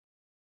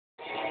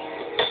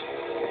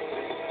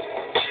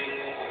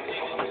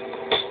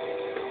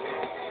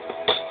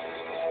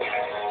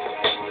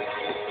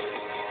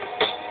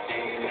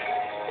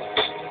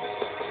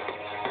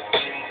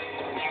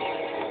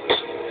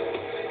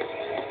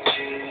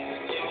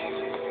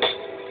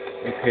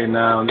Okay,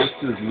 now this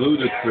is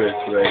ludicrous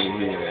right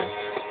here.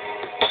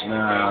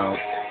 Now,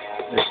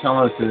 they're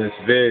telling us in this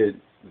vid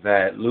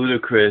that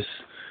ludicrous,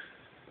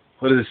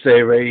 what does it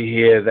say right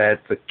here, that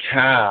the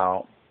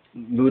cow,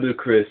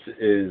 ludicrous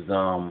is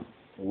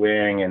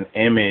wearing an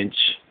image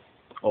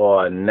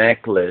or a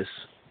necklace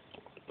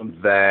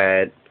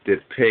that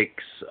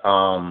depicts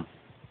the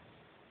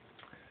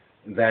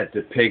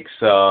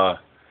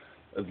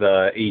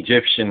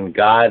Egyptian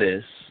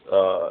goddess.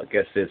 I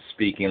guess it's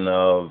speaking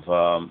of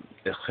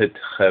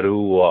Khitharu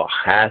or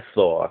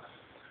Hathor,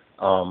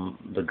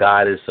 the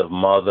goddess of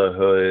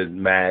motherhood,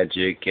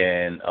 magic,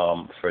 and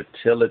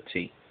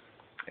fertility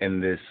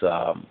in this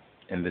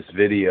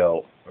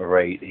video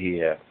right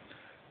here.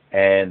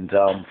 And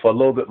for a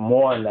little bit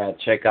more on that,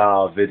 check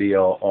out our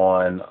video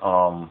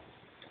on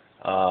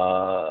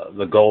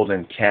the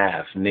golden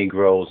calf,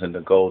 Negroes and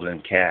the golden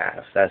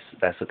calf.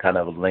 That's a kind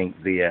of a link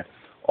there.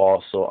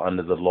 Also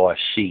under the lost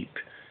sheep,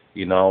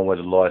 you know, where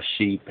the lost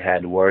sheep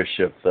had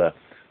worshipped the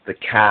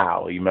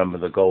cow. You remember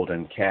the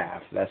golden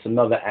calf. That's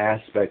another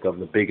aspect of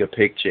the bigger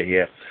picture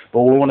here.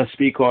 But what we want to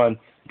speak on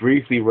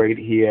briefly right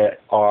here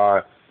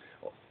are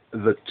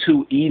the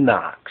two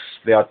Enochs.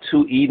 There are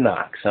two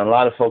Enochs, and a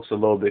lot of folks are a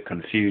little bit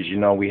confused. You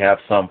know, we have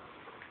some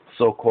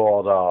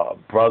so-called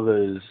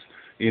brothers,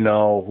 you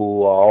know,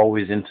 who are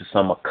always into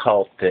some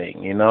occult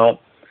thing, you know,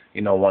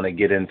 want to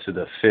get into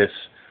the fifth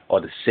or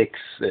the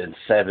sixth and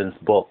seventh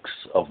books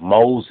of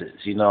Moses,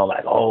 you know,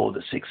 like, oh,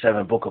 the sixth,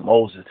 seventh book of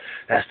Moses,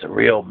 that's the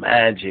real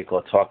magic,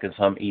 or talking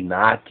some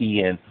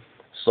Enochian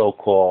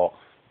so-called,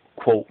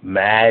 quote,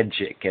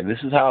 magic. And this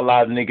is how a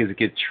lot of niggas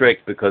get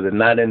tricked, because they're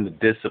not in the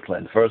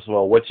discipline. First of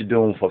all, what you're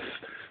doing for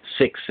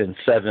sixth and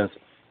seventh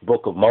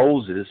book of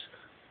Moses,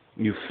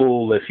 you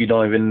fool if you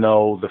don't even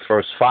know the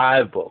first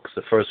five books.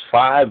 The first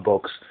five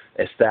books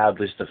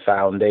established the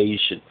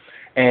foundation.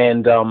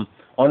 And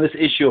on this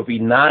issue of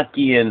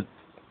Enochian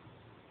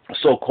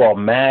so-called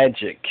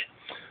magic,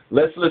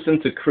 let's listen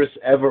to Chris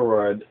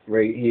Everard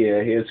right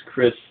here. Here's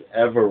Chris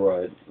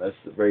Everard. Let's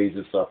raise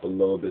this up a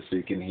little bit so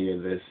you can hear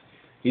this.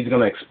 He's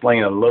going to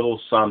explain a little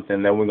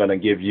something, then we're going to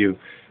give you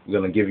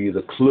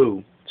the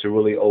clue to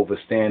really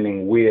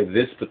understanding where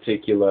this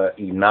particular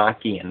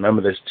Enochian.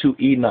 Remember, there's two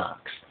Enochs.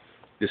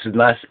 This is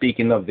not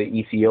speaking of the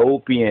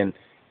Ethiopian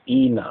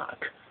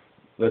Enoch.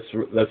 Let's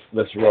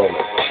roll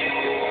it.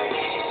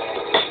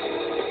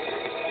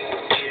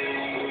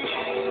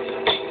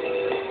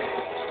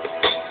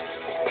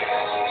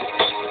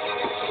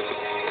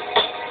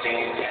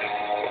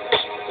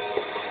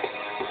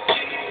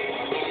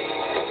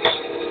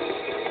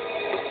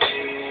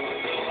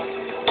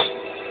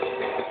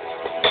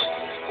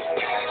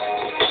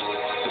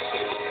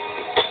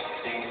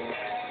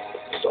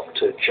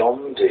 Dr.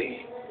 John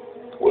Dee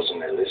was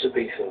an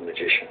Elizabethan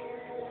magician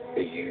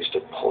who used a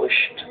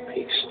polished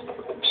piece of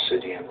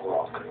obsidian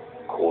rock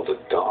called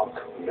a dark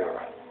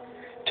mirror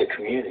to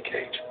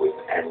communicate with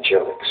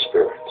angelic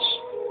spirits.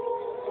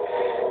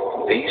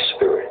 These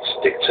spirits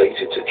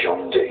dictated to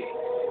John Dee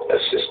a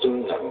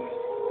system known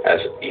as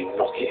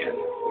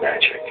Enochian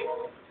magic.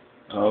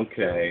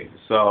 Okay,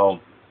 so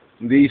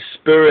these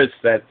spirits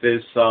that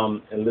this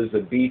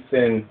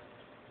Elizabethan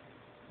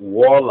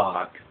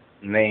warlock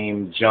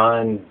named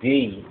John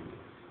Dee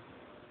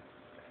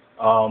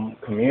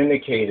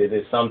communicated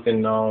is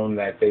something known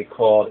that they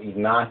called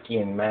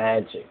Enochian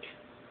magic.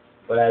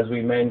 But as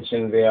we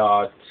mentioned, there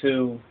are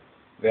two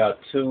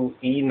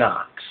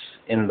Enochs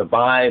in the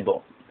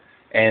Bible,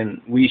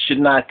 and we should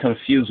not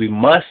confuse. We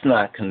must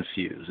not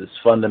confuse. It's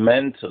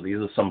fundamental. These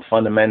are some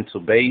fundamental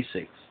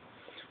basics.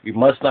 We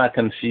must not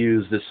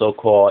confuse the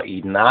so-called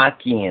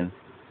Enochian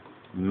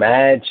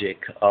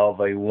magic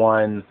of a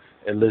one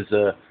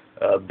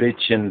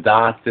Elizabethan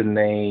doctor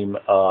named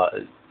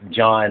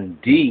John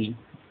Dee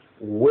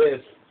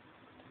with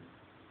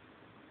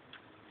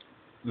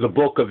the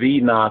Book of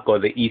Enoch, or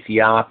the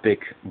Ethiopic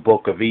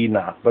Book of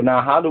Enoch. But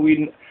now,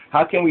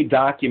 how can we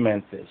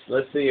document this?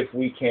 Let's see if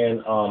we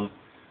can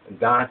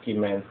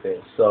document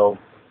this. So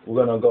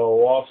we're going to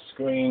go off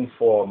screen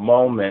for a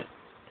moment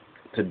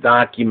to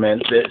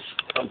document this.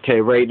 Okay,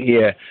 right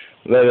here.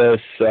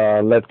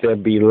 Let there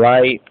be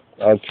light.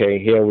 Okay,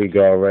 here we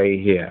go, right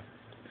here.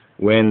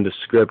 We're in the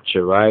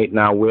scripture, right?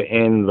 Now we're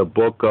in the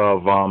book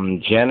of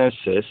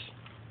Genesis,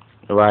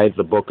 right?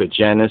 The book of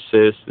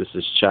Genesis. This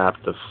is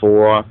chapter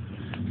 4.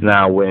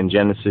 Now we're in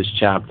Genesis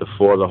chapter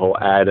 4, the whole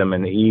Adam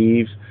and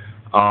Eve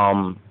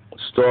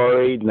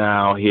story.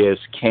 Now here's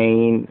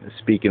Cain,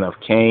 speaking of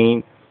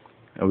Cain.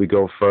 And we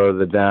go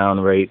further down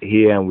right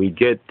here, and we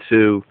get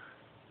to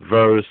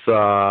verse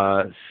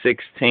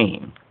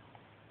 16.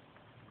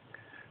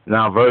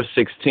 Now verse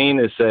 16,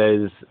 it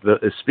says,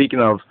 speaking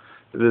of,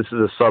 this is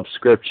a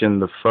subscription,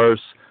 the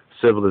first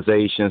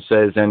civilization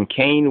says, and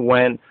Cain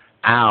went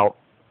out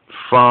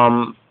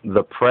from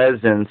the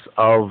presence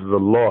of the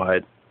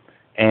Lord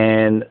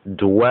and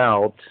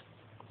dwelt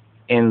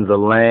in the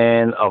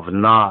land of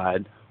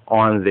Nod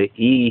on the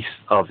east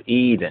of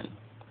Eden.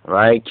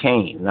 Right?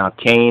 Cain. Now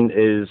Cain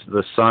is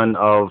the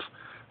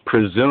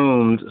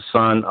presumed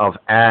son of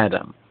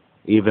Adam,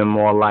 even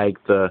more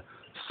like the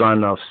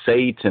son of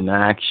Satan,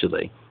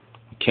 actually.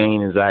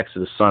 Cain is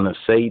actually the son of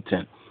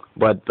Satan,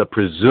 but the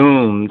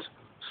presumed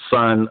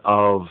son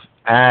of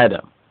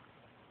Adam.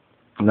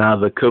 Now,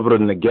 the Kubra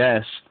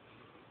Nages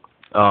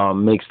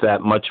makes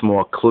that much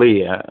more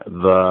clear.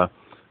 The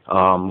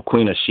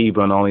Queen of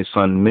Sheba and only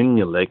son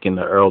Menelik in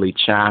the early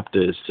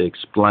chapters to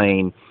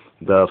explain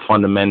the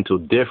fundamental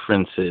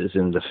differences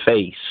in the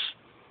face,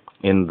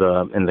 in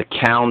the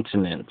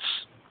countenance,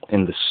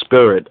 in the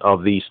spirit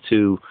of these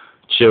two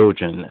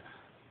children,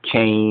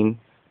 Cain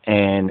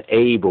and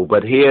Abel.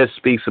 But here it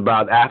speaks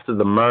about after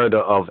the murder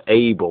of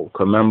Abel.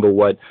 Remember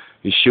what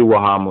Yeshua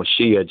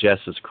HaMoshiach,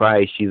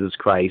 Jesus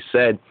Christ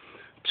said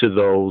to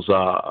those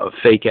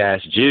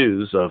fake-ass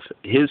Jews of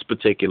his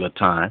particular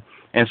time.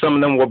 And some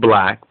of them were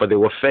black, but they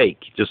were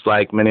fake. Just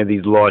like many of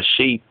these lost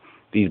sheep,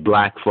 these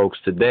black folks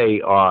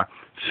today are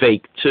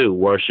fake too,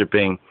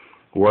 worshiping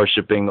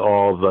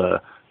all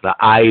the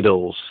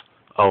idols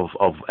of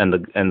and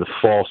the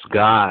false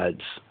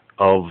gods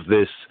of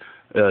this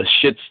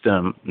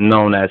shitstem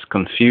known as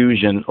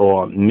confusion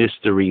or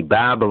mystery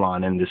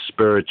Babylon and the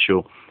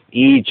spiritual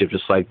Egypt,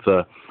 just like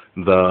the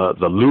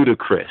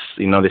ludicrous.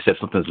 You know, they said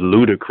something's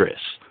ludicrous.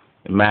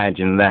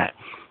 Imagine that.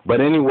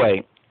 But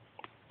anyway,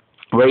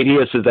 right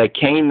here it says that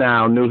Cain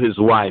now knew his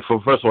wife.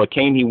 Well, first of all,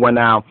 Cain, he went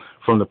out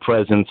from the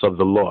presence of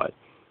the Lord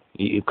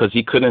because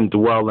he couldn't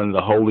dwell in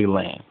the Holy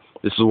Land.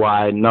 This is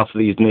why enough of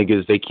these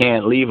niggas, they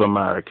can't leave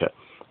America.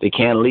 They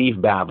can't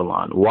leave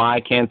Babylon. Why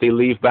can't they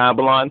leave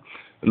Babylon?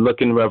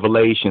 Look in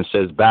Revelation, it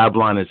says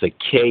Babylon is a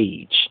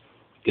cage.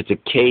 It's a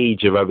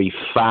cage of every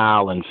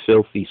foul and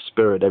filthy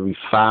spirit, every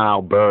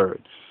foul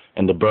bird.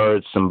 And the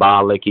bird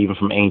symbolic, even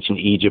from ancient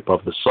Egypt,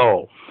 of the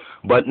soul.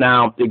 But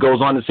now it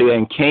goes on to say,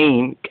 and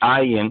Cain,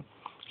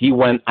 he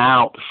went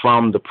out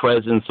from the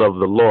presence of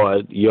the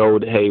Lord,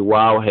 Yod, He,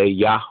 Waw, He,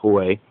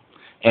 Yahweh,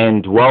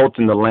 and dwelt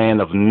in the land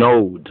of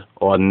Nod,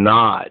 or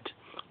Nod,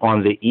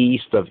 on the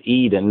east of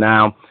Eden.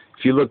 Now,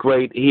 if you look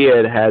right here,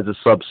 it has a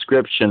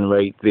subscription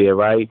right there,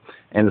 right?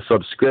 And the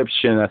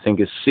subscription, I think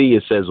is C,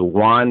 it says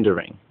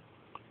wandering.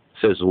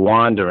 It says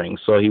wandering.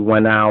 So he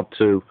went out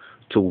to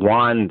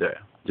wander,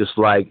 just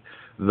like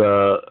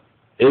the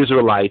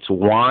Israelites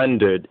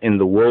wandered in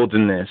the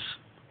wilderness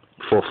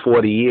for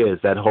 40 years,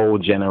 that whole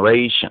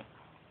generation,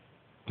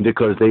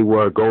 because they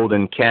were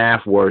golden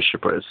calf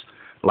worshippers,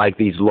 like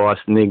these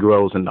lost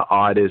Negroes and the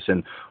artists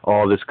and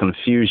all this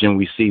confusion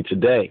we see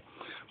today.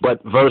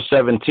 But verse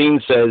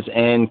 17 says,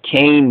 and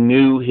Cain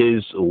knew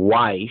his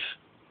wife.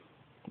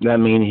 That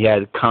means he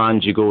had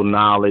conjugal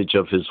knowledge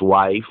of his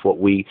wife, what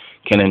we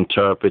can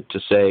interpret to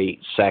say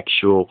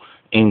sexual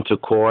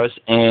intercourse,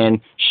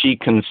 and she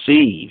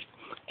conceived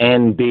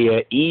and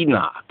bare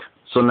Enoch.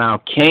 So now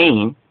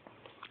Cain,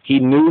 he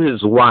knew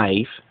his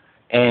wife,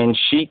 and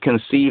she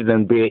conceived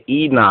and bare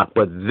Enoch.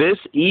 But this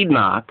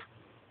Enoch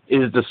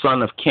is the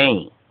son of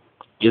Cain,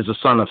 is the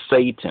son of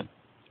Satan.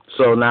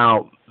 So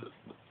now,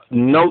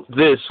 note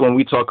this when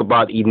we talk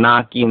about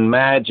Enochian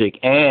magic.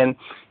 And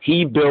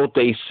he built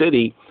a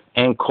city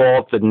and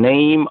called the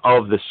name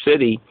of the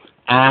city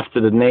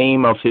after the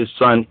name of his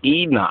son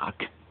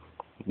Enoch.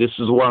 This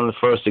is one of the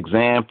first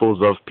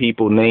examples of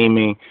people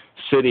naming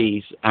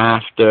cities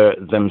after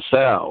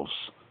themselves,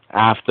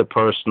 after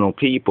personal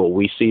people.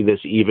 We see this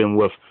even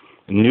with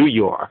New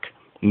York.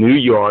 New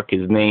York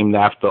is named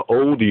after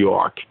Old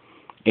York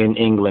in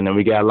England, and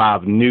we got a lot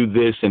of New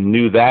this and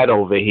New that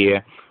over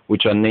here,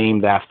 which are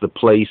named after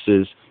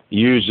places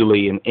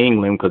usually in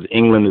England, because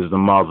England is the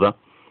mother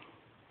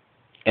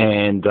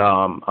and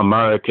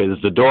America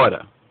is the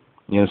daughter.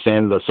 You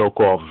understand? The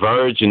so-called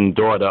virgin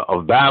daughter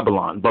of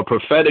Babylon. But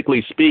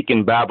prophetically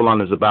speaking, Babylon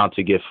is about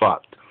to get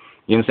fucked.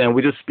 You understand?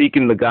 We're just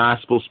speaking the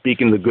gospel,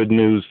 speaking the good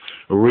news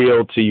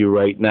real to you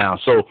right now.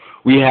 So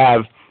we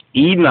have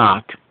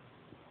Enoch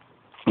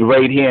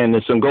right here, and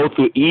it's going to go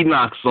through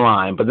Enoch's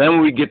line. But then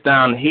when we get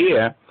down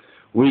here,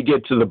 we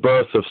get to the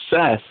birth of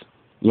Seth,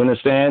 you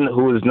understand,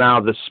 who is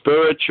now the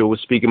spiritual. We're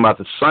speaking about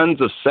the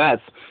sons of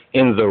Seth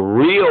in the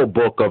real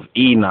book of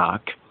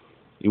Enoch.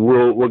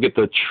 We'll get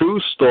the true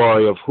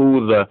story of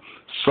who the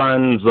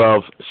sons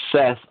of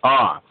Seth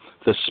are,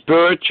 the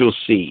spiritual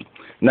seed.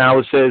 Now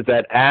it says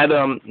that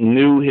Adam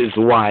knew his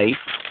wife,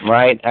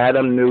 right?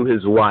 Adam knew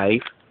his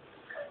wife,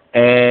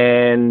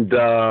 and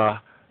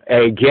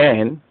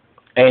again,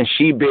 and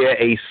she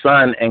bare a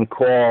son and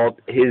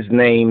called his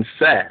name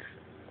Seth.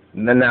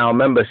 Now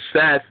remember,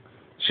 Seth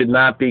should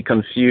not be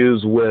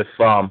confused with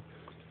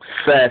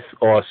Seth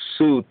or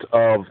Sut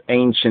of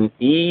ancient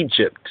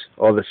Egypt,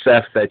 or the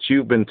Seth that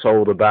you've been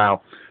told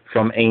about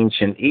from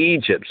ancient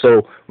Egypt.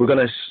 So we're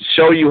going to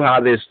show you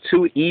how there's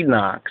two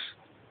Enochs.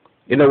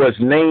 In other words,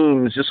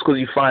 names, just because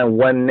you find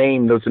one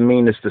name doesn't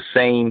mean it's the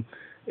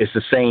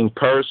same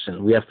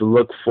person. We have to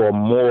look for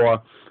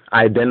more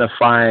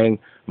identifying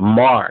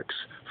marks.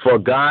 For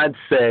God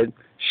said,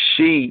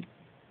 she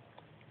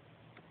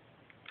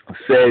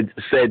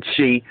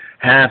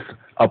hath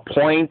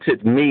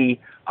appointed me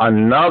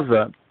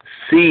another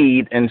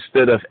seed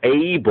instead of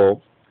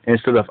Abel,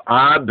 instead of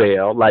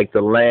Abel, like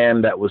the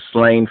lamb that was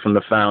slain from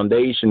the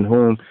foundation,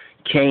 whom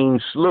Cain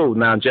slew.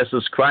 Now, just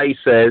as Christ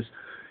says,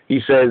 he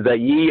says that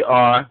ye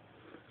are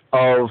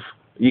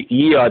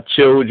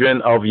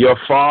children of your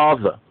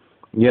father.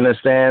 You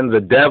understand? The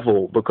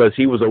devil, because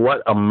he was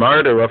a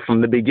murderer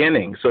from the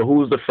beginning. So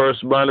who's the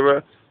first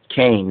murderer?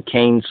 Cain.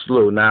 Cain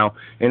slew. Now,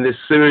 in this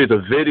series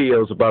of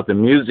videos about the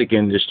music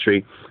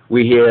industry,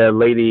 we hear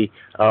Lady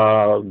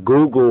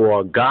Google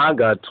or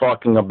Gaga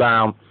talking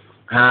about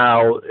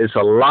how it's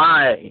a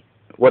lie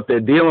what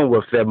they're dealing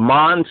with. They're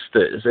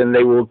monsters and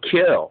they will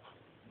kill.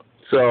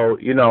 So,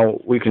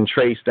 we can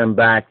trace them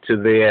back to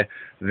their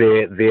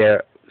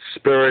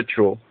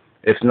spiritual,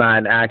 if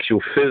not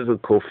actual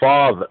physical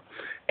father.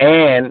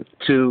 And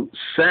to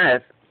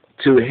Seth,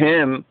 to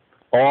him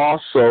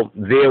also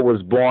there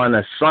was born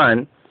a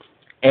son,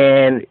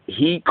 and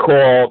he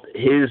called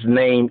his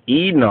name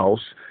Enos.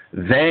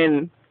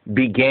 Then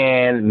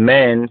began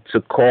men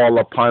to call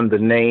upon the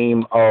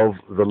name of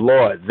the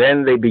Lord.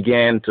 Then they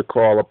began to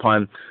call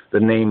upon the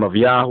name of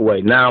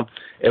Yahweh. Now,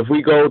 if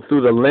we go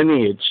through the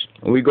lineage,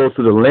 and we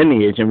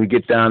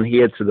get down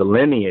here to the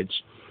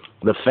lineage,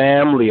 the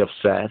family of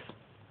Seth,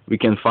 we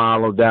can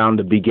follow down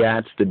the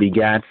begats.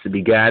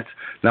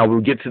 Now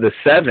we'll get to the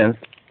seventh,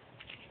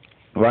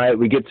 right?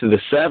 We get to the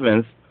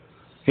seventh.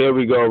 Here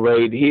we go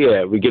right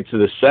here. We get to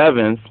the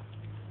seventh,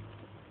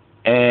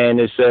 and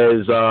it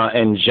says,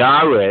 and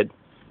Jared,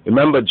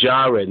 remember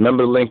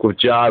the link with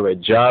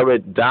Jared.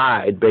 Jared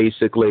died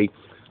basically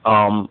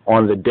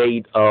on the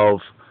date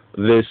of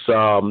this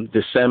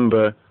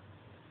December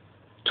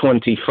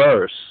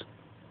 21st.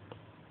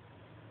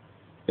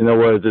 In other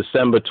words,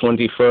 December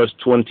 21st,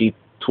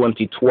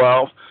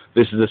 2012.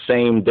 This is the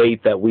same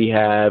date that we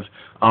have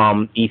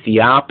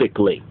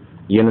Ethiopically.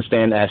 You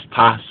understand, as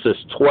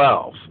Tasus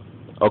 12,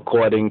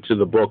 according to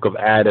the book of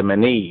Adam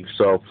and Eve.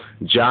 So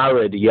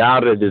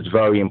Yared is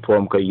very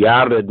important, because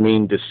Yared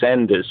means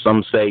descendants.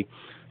 Some say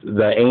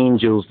the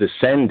angels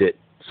descended,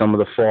 some of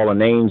the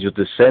fallen angels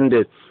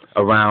descended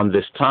around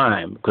this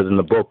time, because in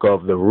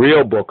the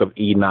real book of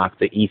Enoch,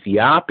 the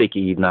Ethiopic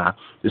Enoch,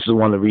 this is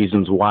one of the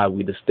reasons why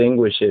we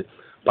distinguish it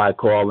by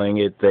calling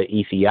it the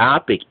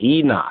Ethiopic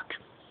Enoch,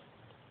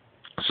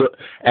 so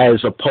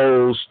as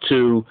opposed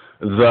to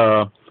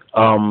the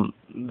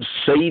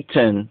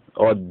Satan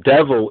or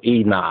devil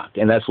Enoch.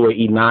 And that's where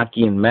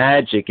Enochian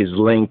magic is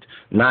linked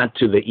not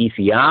to the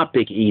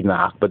Ethiopic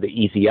Enoch, but the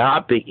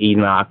Ethiopic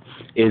Enoch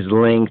is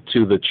linked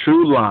to the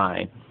true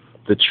line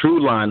or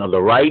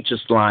the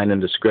righteous line in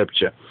the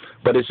scripture.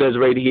 But it says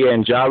right here,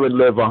 and Jared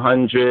lived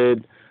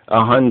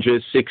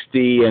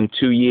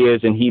 162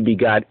 years, and he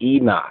begot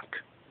Enoch.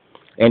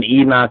 And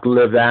Enoch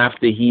lived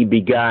after he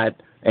begot,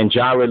 and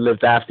Jared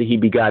lived after he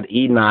begot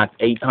Enoch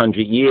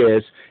 800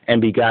 years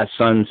and begot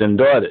sons and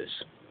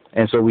daughters.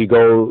 And so we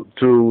go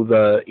through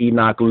the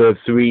Enoch lived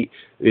 60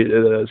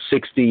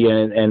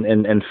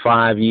 and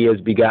 5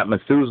 years, begot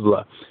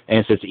Methuselah.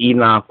 And since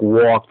Enoch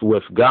walked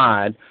with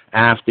God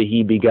after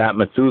he begot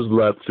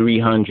Methuselah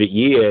 300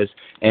 years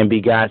and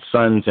begot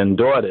sons and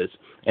daughters.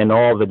 And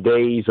all the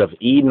days of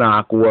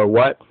Enoch were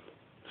what?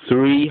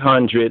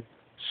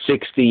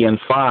 360 and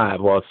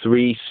 5, or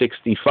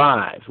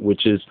 365,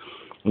 which is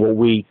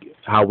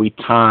how we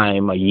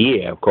time a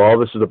year. All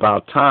this is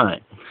about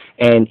time.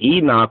 And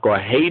Enoch, or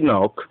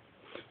Henok,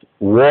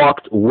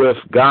 walked with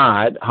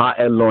God, Ha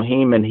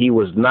Elohim, and he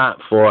was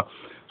not, for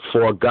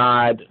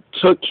God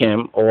took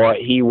him, or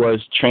he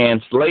was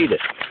translated.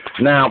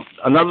 Now,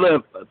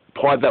 another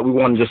part that we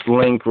want to just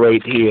link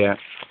right here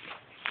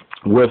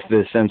with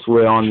this, since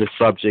we're on this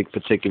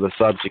particular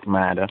subject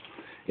matter,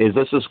 is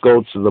let's just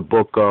go to the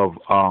book of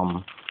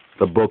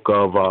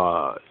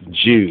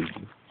Jude.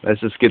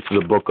 Let's just get to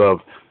the book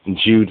of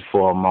Jude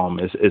for a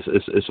moment.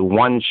 It's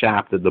one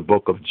chapter, the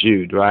book of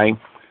Jude, right?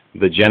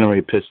 The general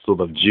epistle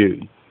of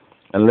Jude.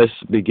 And let's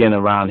begin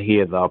around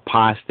here. The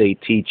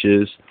apostate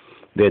teachers,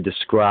 they're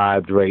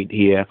described right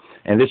here.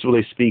 And this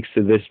really speaks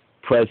to this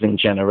present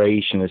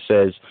generation. It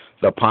says,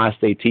 the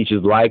apostate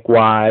teachers,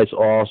 likewise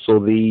also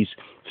these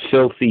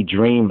filthy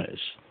dreamers.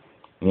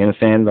 You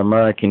understand? The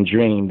American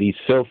dream. These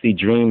filthy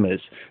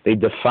dreamers, they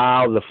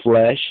defile the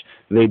flesh.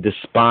 They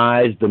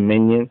despise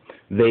dominion.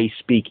 They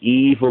speak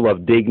evil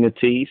of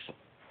dignities.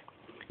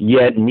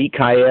 Yet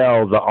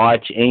Michael, the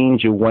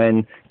archangel,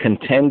 when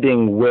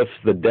contending with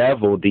the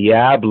devil,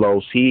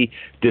 Diablos, he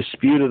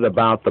disputed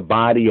about the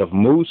body of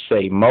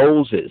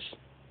Moses,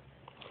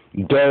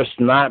 durst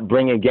not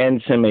bring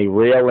against him a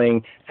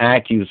railing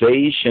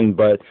accusation,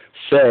 but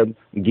said,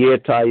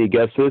 Geta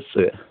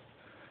Yegesisse.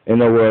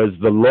 In other words,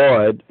 the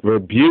Lord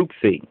rebuke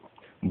thee.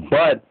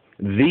 But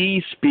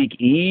these speak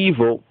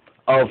evil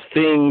of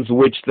things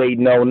which they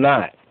know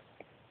not.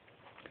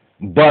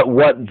 But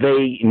what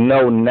they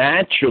know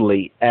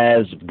naturally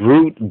as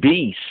brute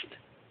beast.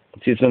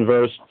 See, it's in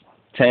verse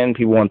 10,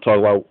 people want to talk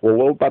about, well,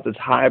 what about this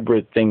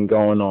hybrid thing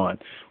going on,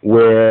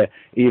 where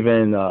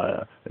even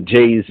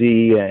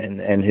Jay-Z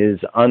and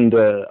his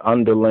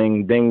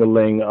underling,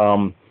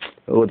 dingaling,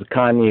 with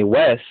Kanye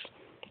West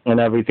and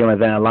everything like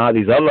that. A lot of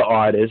these other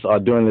artists are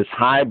doing this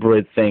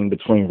hybrid thing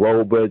between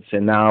robots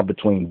and now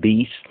between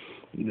beasts.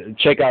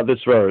 check out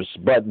this verse.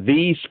 But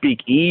these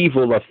speak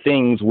evil of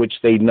things which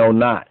they know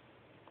not.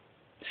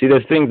 See,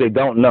 there's things they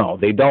don't know.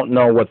 They don't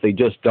know what they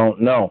just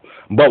don't know.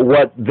 But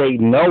what they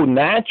know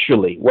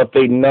naturally,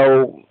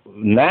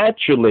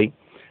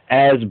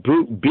 as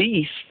brute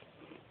beasts,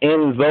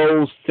 in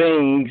those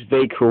things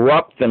they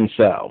corrupt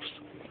themselves.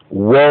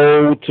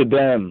 Woe to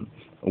them.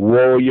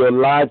 Woe your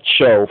lot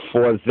show,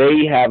 for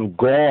they have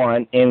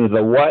gone in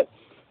the what?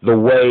 The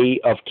way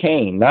of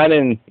Cain. Not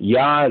in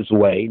Yah's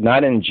way,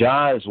 not in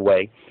Jah's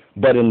way,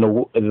 but in the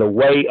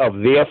way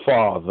of their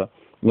father.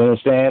 You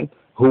understand?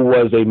 Who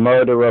was a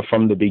murderer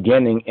from the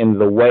beginning, in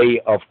the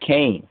way of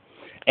Cain.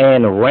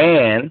 And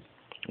ran,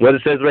 what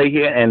it says right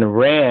here, and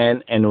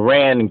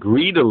ran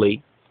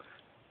greedily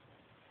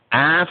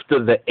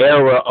after the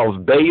era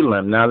of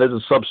Balaam. Now, there's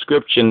a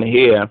subscription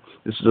here.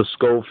 This is a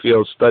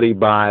Schofield Study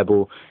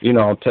Bible. You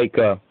know, take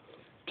a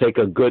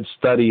good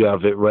study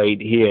of it right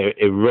here.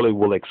 It really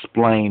will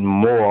explain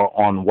more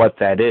on what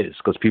that is,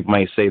 because people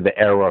may say the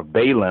era of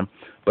Balaam,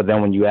 but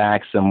then when you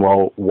ask them,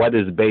 well, what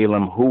is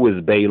Balaam? Who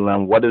is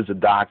Balaam? What is the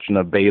doctrine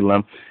of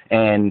Balaam?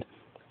 And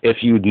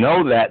if you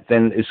know that,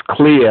 then it's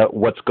clear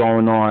what's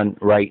going on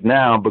right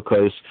now,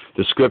 because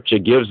the scripture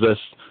gives us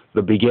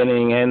the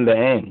beginning and the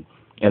end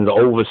and the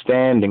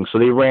overstanding. So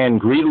they ran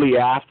greedily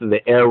after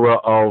the era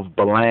of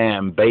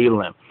Balaam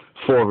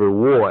for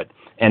reward,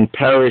 and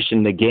perished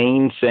in the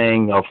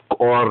gainsaying of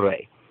Korah.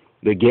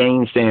 The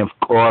gainsaying of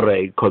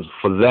Korah, because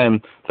for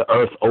them the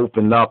earth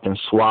opened up and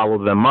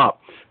swallowed them up.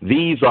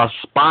 These are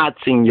spots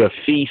in your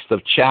feast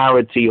of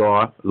charity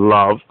or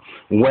love,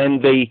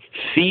 when they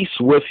feast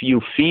with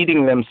you,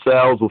 feeding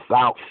themselves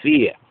without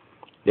fear.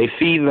 They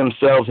feed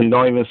themselves and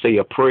don't even say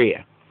a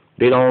prayer.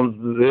 They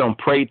don't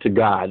pray to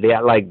God. They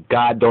act like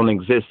God don't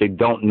exist. They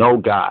don't know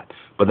God.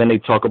 But then they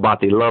talk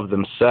about they love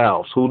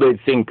themselves. Who they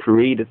think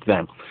created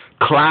them?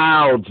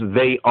 Clouds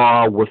they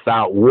are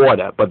without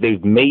water, but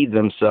they've made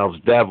themselves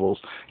devils.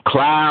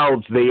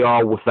 Clouds they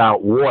are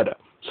without water.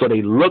 So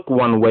they look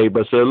one way,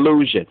 but it's an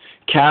illusion.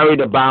 Carried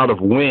about of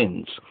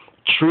winds.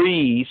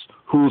 Trees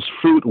whose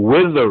fruit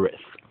withereth,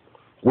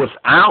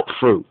 without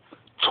fruit,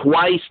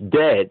 twice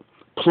dead,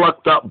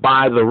 plucked up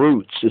by the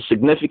roots. It's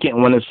significant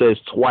when it says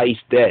twice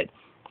dead.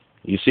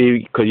 You see,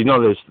 because you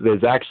know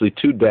there's actually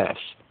two deaths.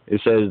 It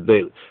says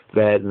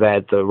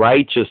that the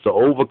righteous, the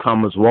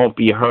overcomers, won't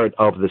be hurt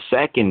of the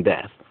second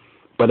death.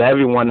 But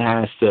everyone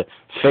has to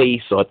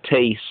face or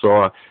taste,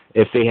 or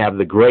if they have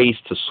the grace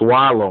to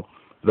swallow,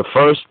 the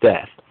first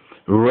death.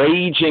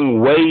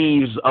 Raging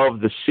waves of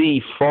the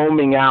sea,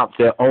 foaming out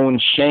their own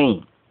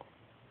shame.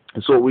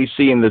 That's what we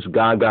see in this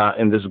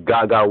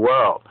Gaga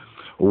world.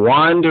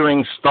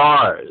 Wandering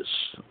stars.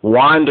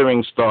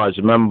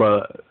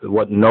 Remember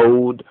what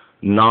Nod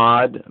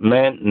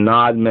meant?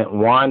 Nod meant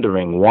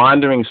wandering.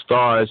 Wandering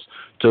stars,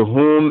 to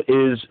whom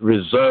is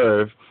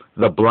reserved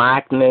the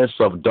blackness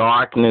of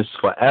darkness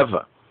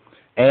forever.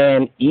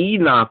 And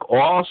Enoch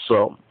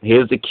also,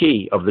 here's the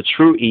key of the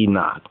true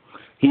Enoch.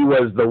 He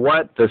was the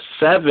what? The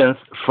seventh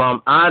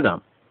from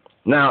Adam.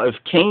 Now, if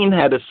Cain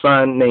had a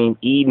son named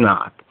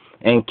Enoch,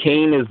 and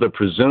Cain is the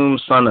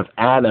presumed son of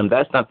Adam,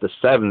 that's not the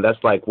seventh.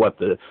 That's like, what,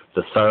 the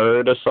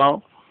third or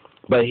so?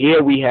 But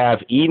here we have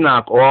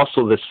Enoch,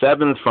 also the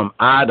seventh from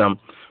Adam,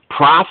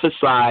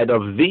 prophesied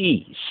of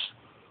these,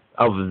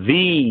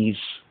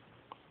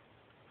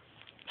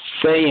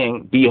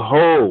 saying,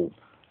 behold,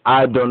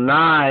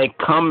 Adonai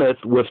cometh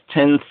with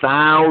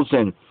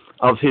 10,000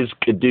 of his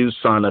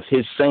Kedushan, of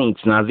his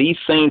saints. Now, these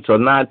saints are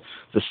not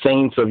the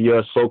saints of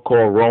your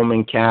so-called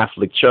Roman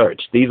Catholic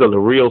Church. These are the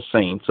real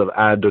saints of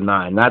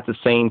Adonai, not the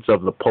saints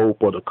of the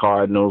Pope or the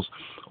cardinals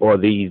or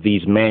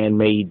these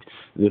man-made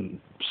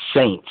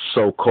saints,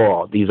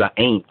 so-called. These are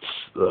ain'ts,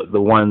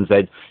 the ones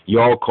that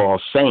y'all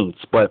call saints.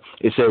 But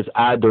it says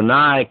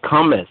Adonai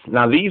cometh.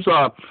 Now, this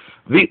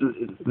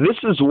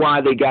is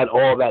why they got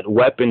all that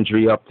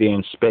weaponry up there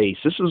in space.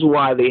 This is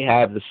why they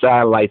have the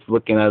satellites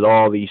looking at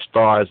all these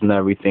stars and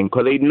everything,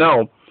 because they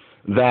know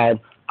that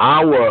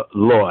our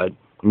Lord,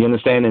 you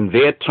understand, in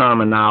their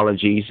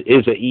terminologies,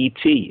 is an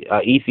ET,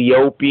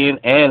 Ethiopian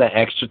and an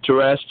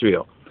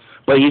extraterrestrial.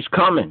 But he's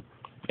coming,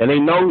 and they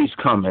know he's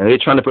coming. They're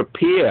trying to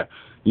prepare,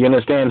 you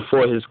understand,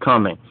 for his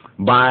coming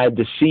by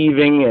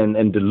deceiving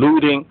and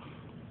deluding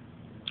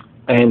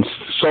and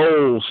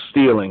soul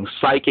stealing,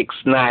 psychic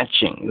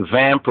snatching,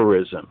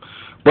 vampirism.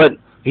 But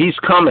he's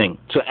coming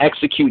to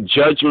execute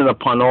judgment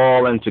upon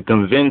all and to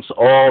convince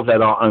all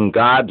that are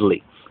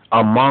ungodly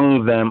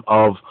among them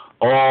of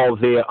all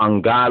their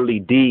ungodly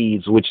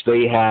deeds which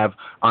they have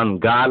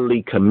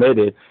ungodly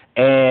committed,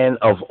 and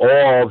of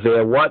all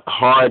their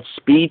hard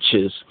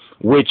speeches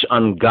which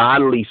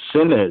ungodly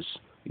sinners.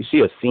 You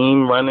see a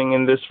theme running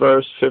in this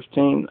verse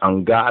 15?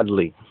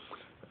 Ungodly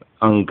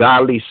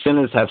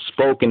sinners have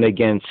spoken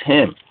against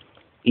him,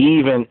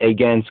 even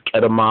against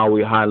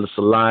Kedamawi Haile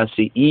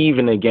Selassie,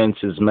 even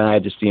against his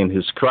majesty and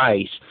his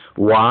Christ.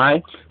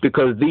 Why?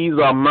 Because these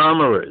are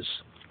murmurers,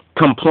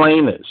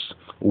 complainers,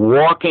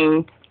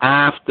 walking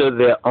after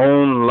their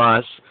own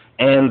lusts,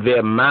 and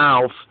their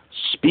mouth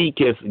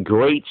speaketh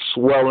great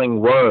swelling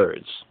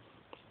words.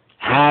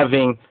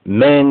 having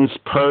men's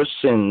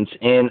persons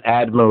in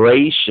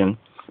admiration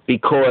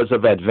because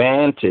of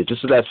advantage. This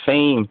is that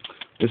fame.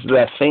 This is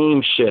that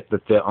fame shit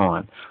that they're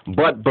on.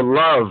 But,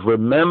 beloved,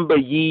 remember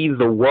ye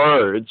the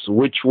words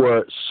which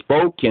were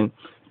spoken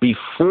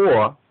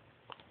before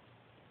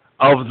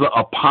of the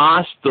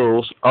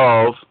apostles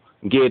of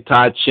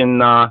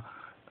Getachina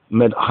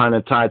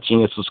Medhanatachin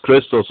Jesus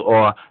Christos,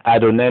 or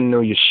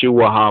Adonenu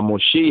Yeshua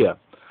HaMoshiach,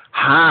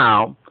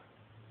 how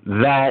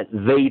that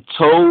they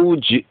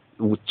told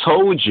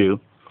you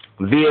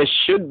there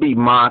should be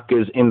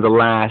mockers in the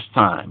last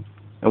time.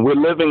 And we're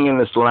living in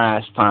this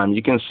last time.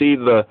 You can see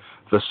the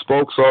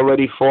spokes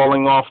already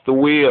falling off the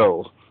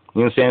wheel.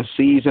 You know what I'm saying?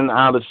 Season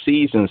out of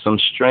season, some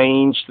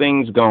strange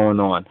things going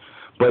on.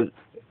 But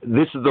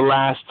this is the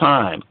last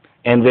time,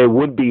 and there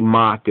would be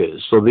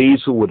mockers. So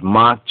these who would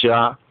mock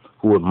Jah,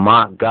 who would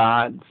mock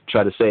God,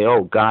 try to say,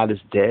 oh, God is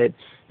dead,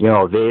 you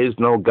know, there is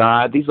no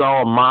God. These are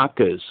all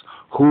mockers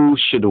who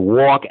should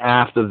walk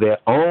after their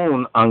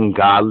own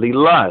ungodly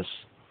lusts.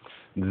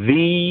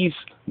 These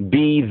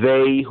be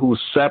they who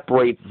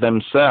separate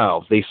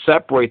themselves. They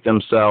separate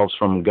themselves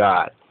from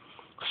God.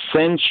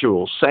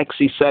 Sensual,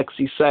 sexy,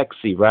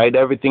 right?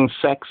 Everything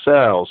sex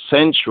sells,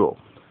 sensual.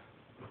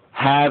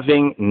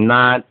 Having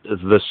not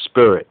the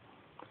Spirit.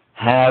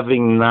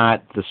 Having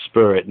not the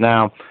Spirit.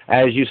 Now,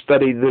 as you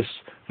study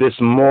this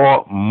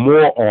more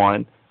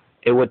on,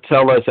 it would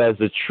tell us as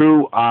the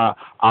true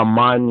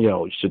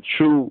Amanios, the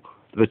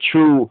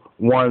true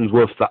ones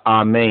with the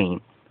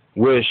Amen.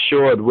 We're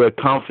assured, we're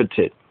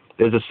comforted.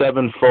 There's a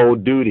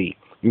sevenfold duty.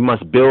 We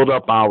must build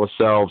up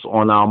ourselves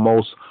on our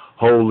most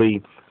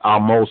holy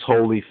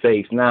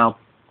faith. Now,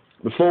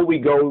 before we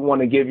go, we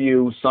want to give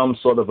you some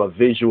sort of a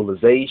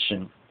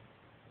visualization.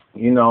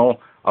 You know,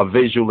 a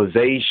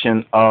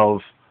visualization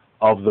of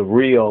the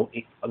real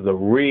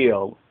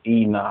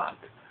Enoch.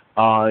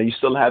 You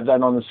still have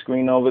that on the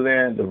screen over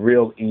there? The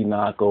real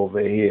Enoch over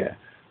here.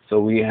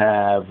 So we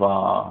have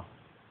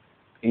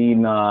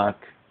Enoch.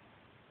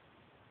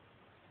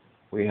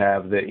 We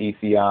have the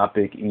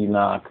Ethiopic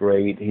Enoch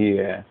right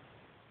here.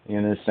 You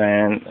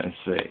understand? Let's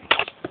see.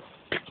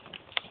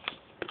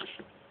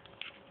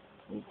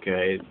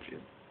 Okay.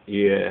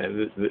 Yeah.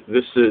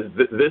 This is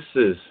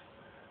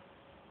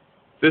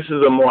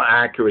a more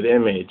accurate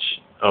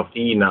image of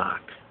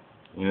Enoch.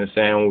 You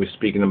understand? When we're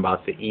speaking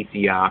about the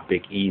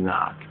Ethiopic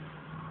Enoch.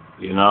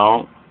 You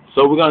know?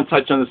 So we're going to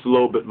touch on this a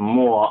little bit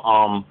more.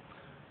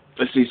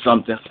 Let's see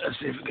something. Let's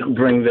see if we can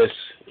bring this.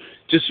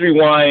 Just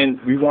rewind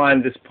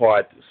this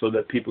part so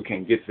that people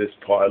can get this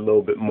part a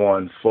little bit more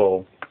in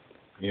full.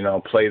 You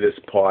know, play this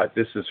part.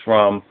 This is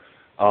from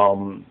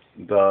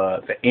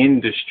the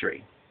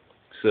industry.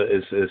 So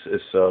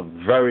it's a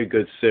very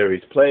good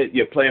series. Play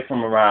it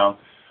from around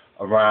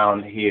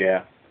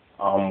here,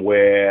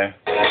 where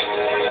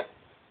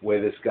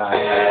this guy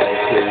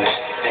has his.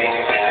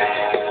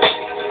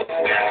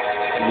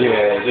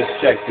 Yeah, just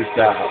check this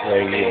out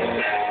right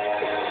here.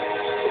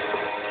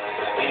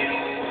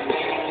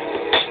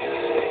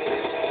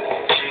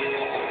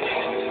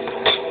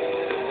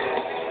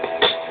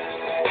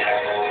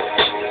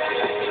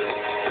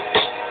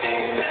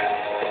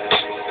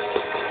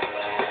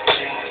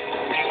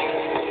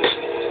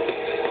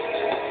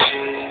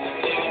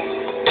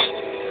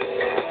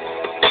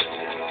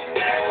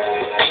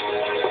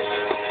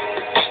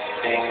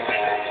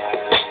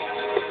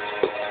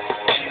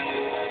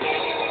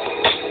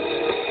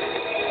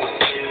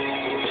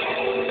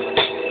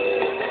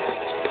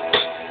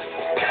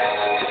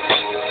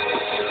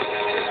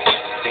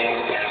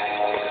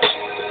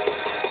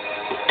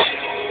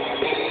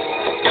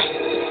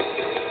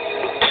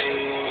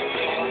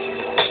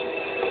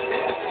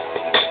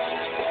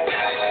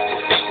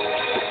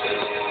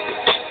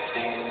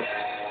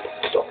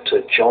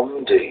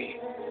 John Dee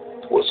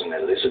was an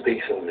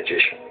Elizabethan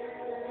magician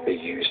who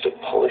used a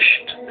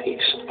polished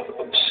piece of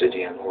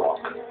obsidian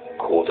rock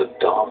called a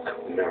dark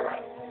mirror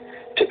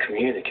to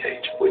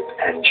communicate with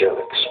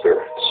angelic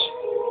spirits.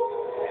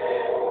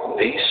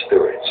 These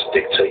spirits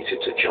dictated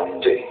to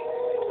John Dee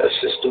a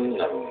system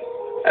known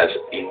as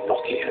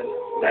Enochian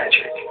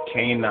magic.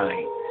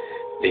 Canine.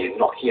 The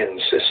Enochian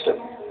system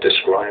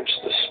describes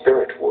the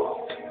spirit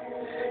world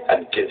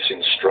and gives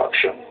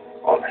instruction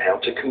on how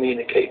to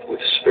communicate with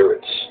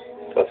spirits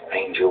of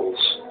angels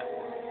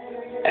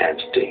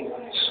and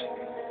demons.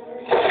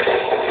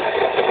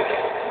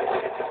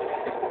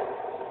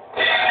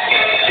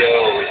 Yo,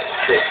 it's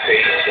Chris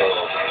Basil.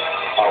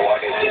 I want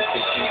to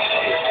introduce you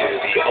to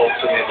the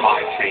ultimate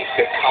mind freak,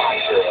 the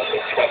conjurer, the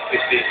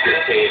trusted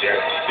digitator,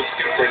 the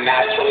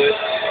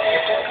supernaturalist.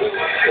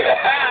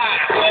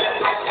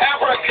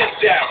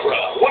 Abracadabra.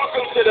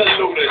 Welcome to the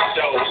Lunar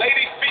Show.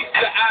 Ladies, feast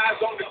the eyes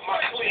on my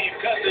sleeve,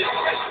 cause it's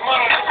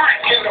mind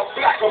freak in the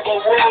black of a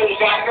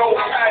rose. I know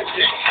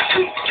magic.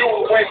 Do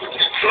away with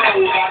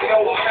control. I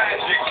know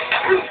magic.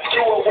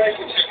 Do away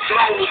with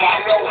control.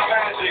 I know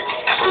magic.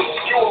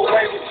 Do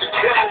away with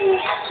control.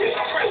 It's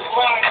Chris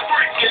mind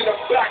freak in the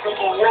black of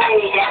a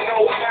rose. I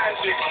know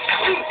magic.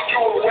 Do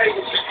away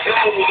with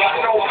control.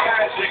 I know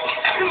magic.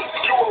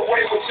 Do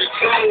away with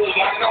control.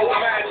 I know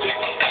magic.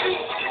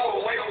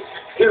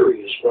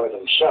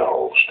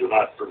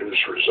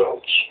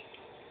 results.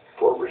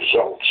 For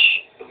results,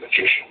 the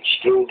magician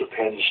still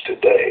depends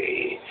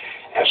today,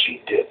 as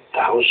he did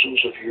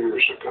thousands of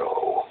years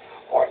ago,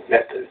 on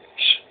methods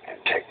and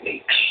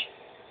techniques.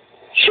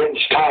 Since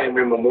time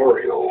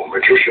immemorial,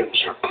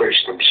 magicians have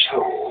placed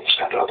themselves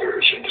and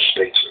others into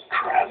states of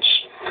trance,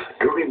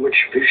 during which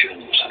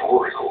visions and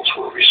oracles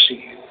were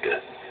received.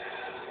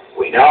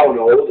 We now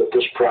know that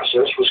this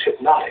process was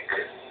hypnotic,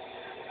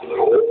 and that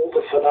all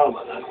the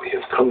phenomenon we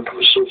have come to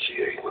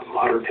associate with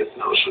modern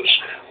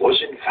hypnosis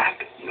was in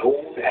fact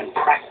known and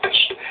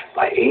practiced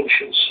by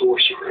ancient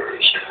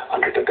sorcerers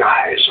under the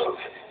guise of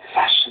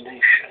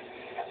fascination,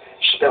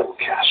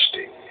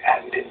 spellcasting,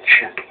 and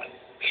enchantment.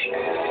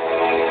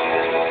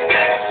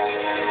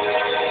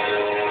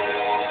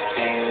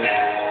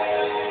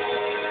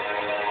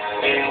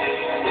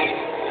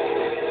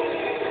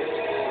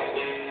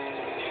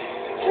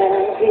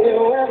 Have you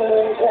ever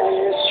been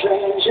a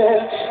stranger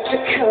to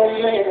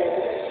come in?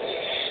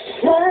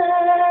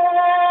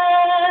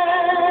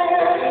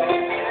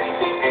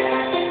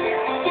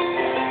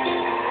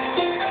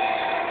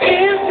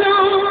 It's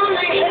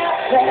only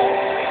happened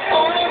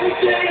on the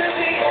day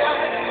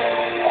beyond.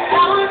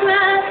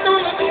 Hourglass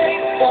on the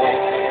table,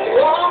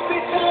 walk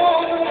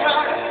before the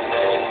run,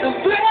 the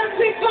breath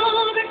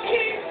before the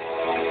kiss.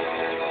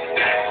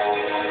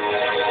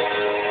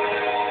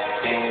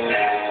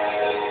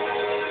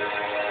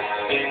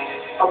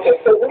 Okay,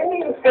 so when do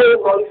you say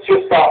most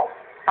yourself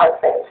on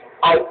stage?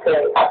 I say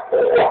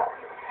absolutely, yeah.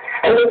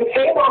 And when you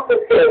came off the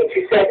stage,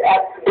 you said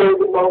there was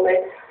a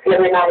moment the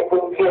other night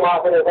when you came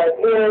off and it was like,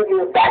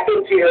 you're back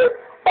into your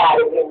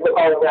body and look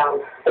all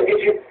around. But did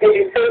you say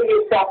to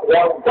yourself,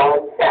 well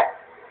done? Yes.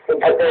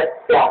 Because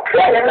yeah.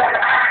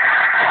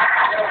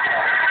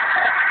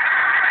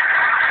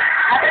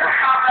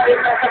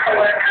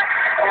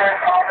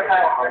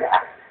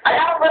 I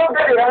got a little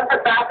bit of the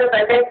fastest.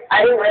 I think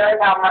I didn't realize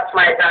how much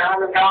my adrenaline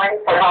was going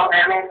for all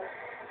damage.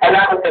 And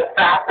that was the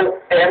fastest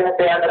stand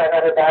that I've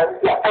ever done.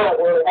 Yeah,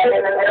 totally. And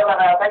in the middle of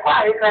it, I was like,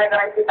 wow, you're going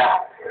too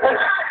fast.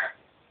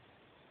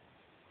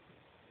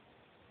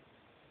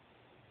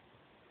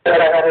 That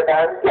I've ever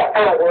done. Yeah,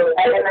 totally.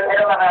 And in the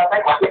middle of it, I was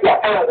like, wow, yeah,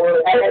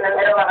 totally. And in the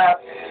middle of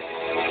it,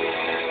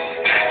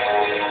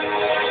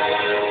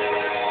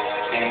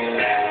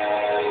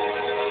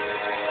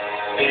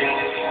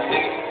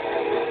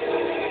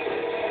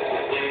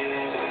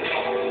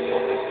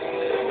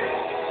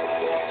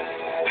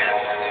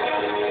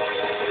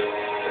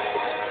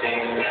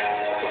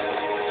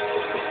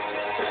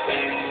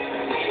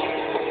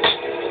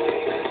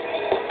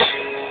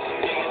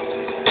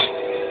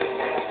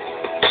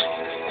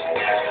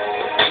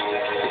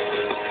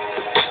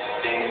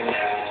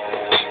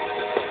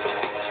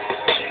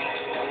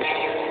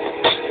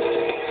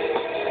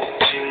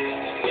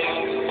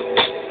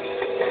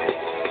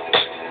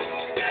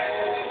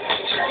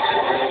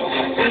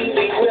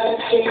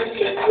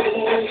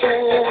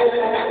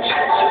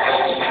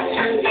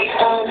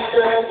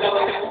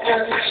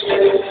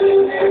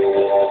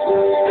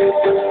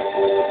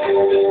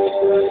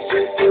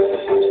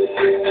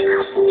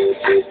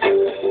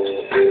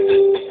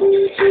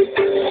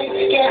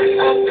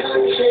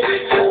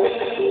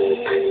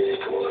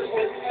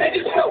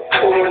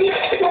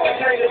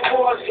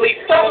 Sleep,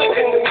 in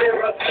the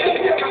mirror,